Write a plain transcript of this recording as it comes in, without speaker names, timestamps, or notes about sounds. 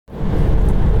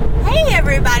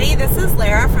everybody. This is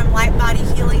Lara from Light Body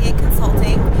Healing and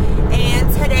Consulting,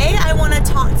 and today I want to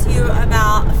talk to you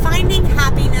about finding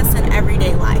happiness in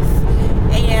everyday life,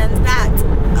 and that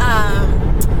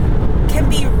can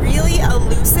be really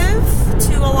elusive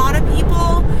to a lot of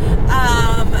people.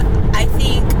 I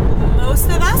think most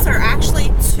of us are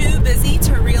actually too busy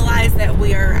to realize that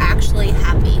we are actually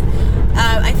happy.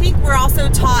 I think we're also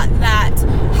taught that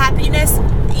happiness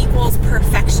equals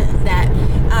perfection, that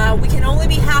we can only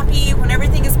be happy when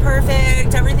everything is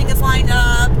perfect, everything is lined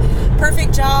up,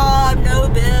 perfect job, no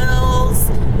bills,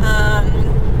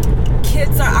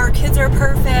 our kids are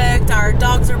perfect, our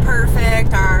dogs are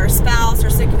perfect, our spouse or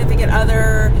significant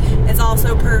other is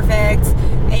also perfect,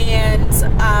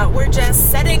 and we're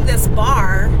just setting this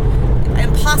bar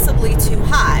impossibly too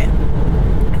high.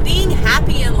 Being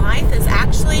happy in life is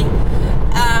actually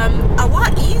a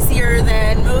lot easier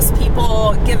than most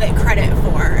people give it credit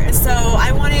for. So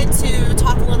I wanted to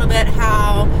talk a little bit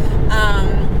how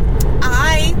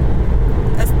I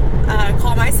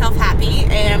call myself happy,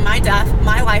 and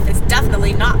my life is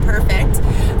definitely not perfect.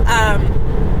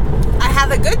 I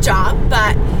have a good job,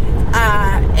 but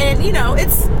and you know,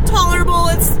 it's tolerable,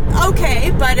 it's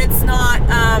okay, but it's not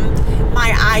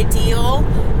my ideal.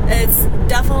 It's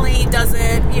definitely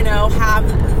doesn't,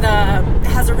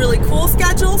 has a really cool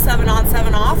schedule, 7 on,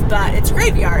 7 off, but it's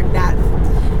graveyard. That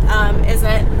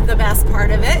isn't the best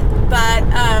part of it. But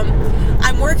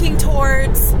I'm working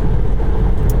towards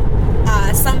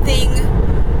something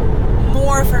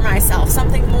more for myself,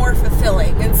 something more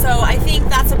fulfilling. And so I think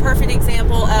that's a perfect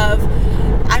example of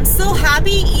I'm still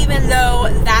happy even though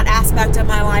that aspect of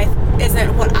my life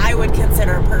isn't what I would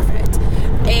consider perfect.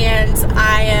 And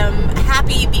I am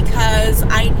happy because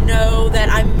I know that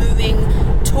I'm moving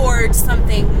towards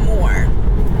something more.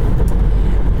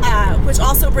 Which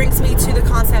also brings me to the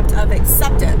concept of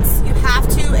acceptance. You have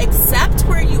to accept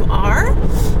where you are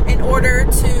in order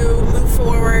to move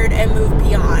forward and move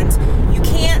beyond. You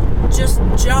can't just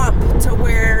jump to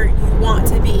where you want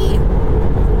to be,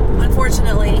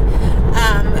 unfortunately.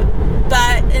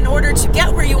 But in order to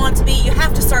get where you want to be, you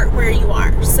have to start where you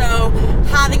are. So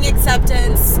having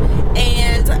acceptance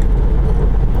and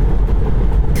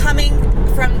coming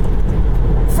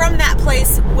from that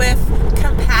place with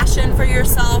compassion for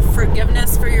yourself,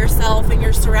 forgiveness for yourself and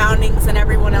your surroundings and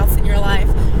everyone else in your life,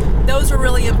 those are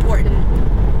really important.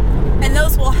 And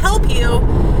those will help you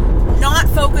not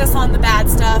focus on the bad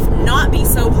stuff, not be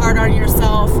so hard on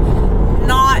yourself,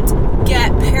 not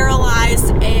get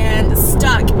paralyzed and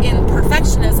stuck in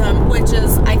perfectionism, which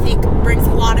is, I think, brings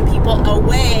a lot of people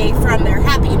away from their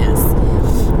happiness.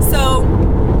 So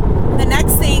the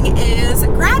next thing is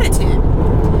gratitude.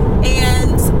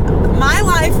 And my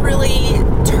life really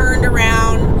turned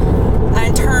around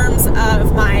in terms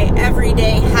of my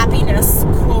everyday happiness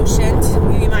quotient,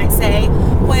 you might say,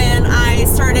 when I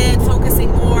started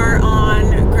focusing more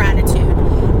on gratitude.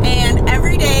 And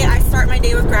every day I start my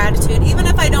day with gratitude. Even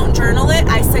if I don't journal it,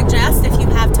 I suggest, if you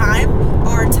have time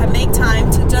or to make time,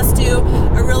 to just do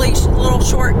a really little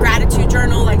short gratitude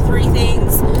journal, like 3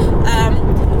 things.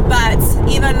 But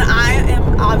even I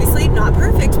am obviously not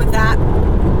perfect with that.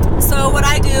 So what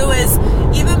I do is,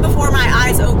 even before my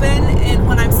eyes open and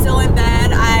when I'm still in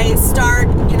bed, I start,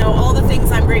 all the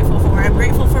things I'm grateful for. I'm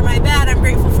grateful for my bed. I'm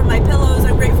grateful for my pillows.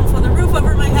 I'm grateful for the roof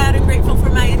over my head. I'm grateful for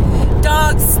my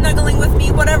dogs snuggling with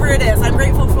me, whatever it is. I'm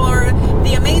grateful for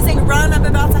the amazing run I'm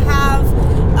about to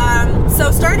have.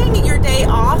 So starting your day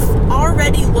off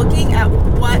already looking at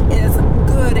what is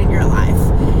good in your life.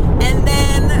 And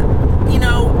then,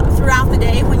 throughout the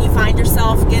day when you find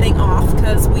yourself getting off,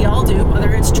 because we all do,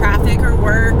 whether it's traffic or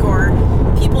work or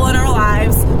people in our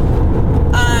lives,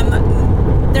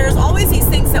 there's always these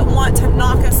things that want to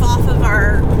knock us off of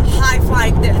our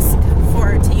high-flying disc,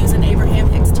 to use an Abraham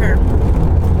Hicks term.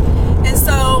 And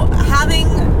so having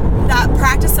that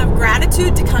practice of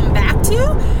gratitude to come back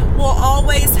to will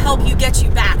always help you get you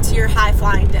back to your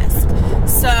high-flying disc.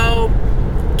 So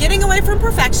getting away from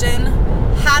perfection,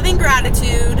 having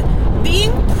gratitude,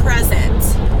 being present.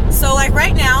 So like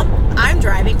right now, I'm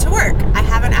driving to work. I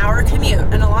have an hour commute,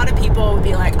 and a lot of people would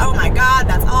be like, oh my God,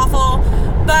 that's awful.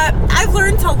 But I've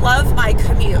learned to love my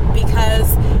commute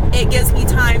because it gives me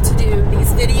time to do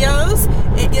these videos.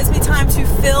 It gives me time to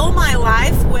fill my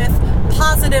life with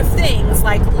positive things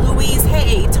like Louise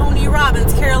Hay, Tony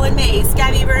Robbins, Carolyn Mays,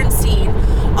 Gabby Bernstein,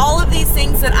 all of these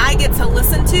things that I get to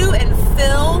listen to and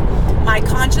fill my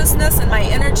consciousness and my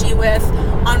energy with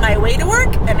on my way to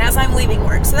work and as I'm leaving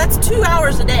work. So that's 2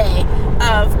 hours a day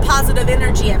of positive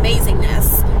energy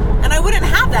amazingness. And I wouldn't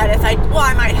have that if I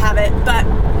might have it, but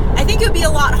I think it would be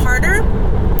a lot harder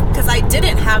because I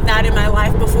didn't have that in my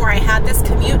life before I had this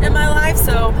commute in my life.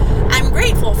 So I'm grateful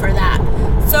grateful for that.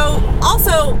 So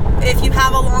also, if you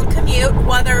have a long commute,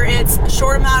 whether it's a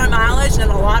short amount of mileage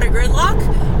and a lot of gridlock,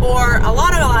 or a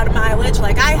lot of mileage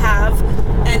like I have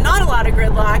and not a lot of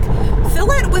gridlock,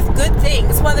 fill it with good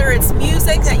things, whether it's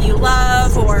music that you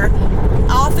love or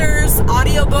authors,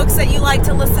 audiobooks that you like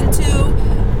to listen to.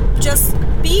 Just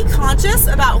be conscious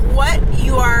about what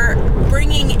you are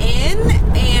bringing in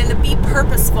and be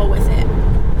purposeful with it.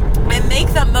 And make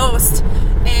the most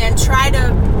and try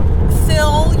to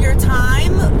fill your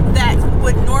time that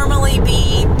would normally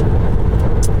be,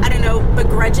 I don't know,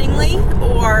 begrudgingly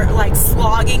or like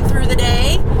slogging through the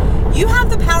day. You have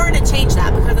the power to change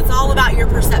that because it's all about your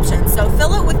perception. So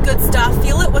fill it with good stuff,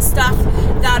 fill it with stuff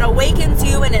that awakens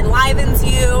you and enlivens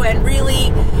you and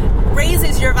really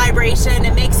raises your vibration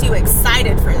and makes you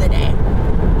excited for the day.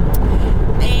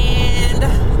 And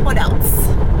what else?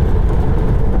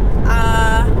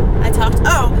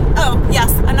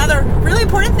 Yes, another really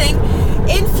important thing,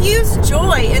 infuse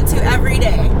joy into every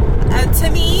day. To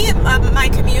me, my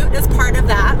commute is part of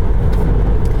that.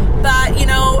 But,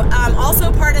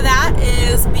 also part of that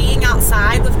is being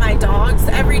outside with my dogs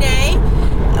every day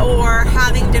or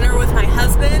having dinner with my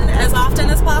husband as often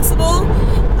as possible.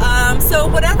 So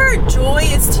whatever joy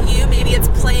is to you, maybe it's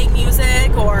playing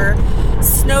music or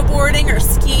snowboarding or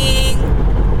skiing,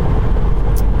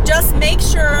 just make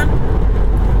sure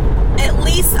at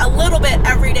least a little bit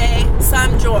every day,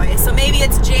 some joy. So maybe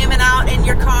it's jamming out in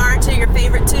your car to your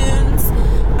favorite tunes.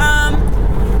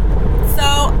 So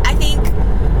I think,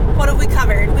 what have we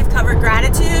covered? We've covered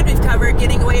gratitude, we've covered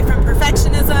getting away from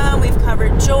perfectionism, we've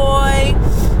covered joy.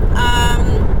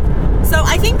 So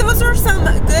I think those are some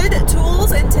good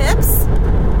tools and tips.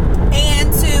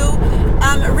 And to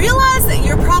realize that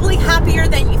you're probably happier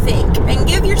than you think, and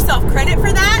give yourself credit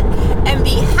for that, and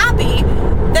be happy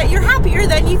that you're happier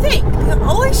than you think.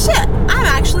 Holy shit, I'm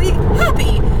actually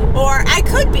happy. Or I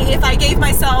could be if I gave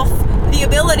myself the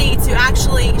ability to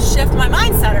actually shift my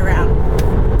mindset around.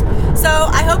 So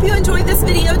I hope you enjoyed this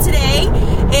video today.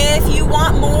 If you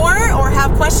want more or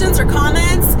have questions or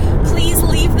comments, please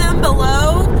leave them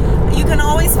below. You can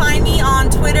always find me on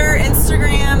Twitter,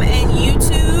 Instagram, and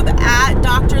YouTube at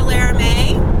Dr. Lara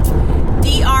May,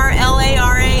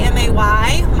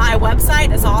 DrLaramay. My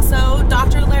website is also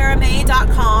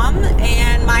drlaramay.com,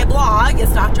 and my blog is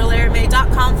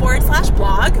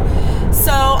drlaramay.com/blog.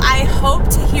 So I hope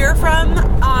to hear from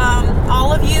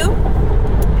all of you.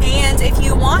 And if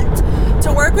you want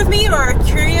to work with me or are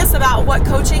curious about what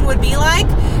coaching would be like,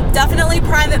 definitely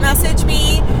private message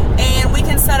me, and we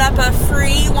can set up a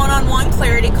free one-on-one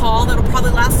clarity call that'll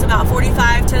probably last about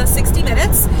 45 to 60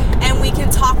 minutes, and we can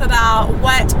talk about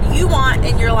what you want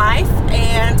in your life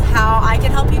and how I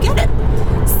can help you get it.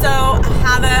 So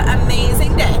have an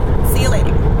amazing day. See you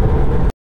later.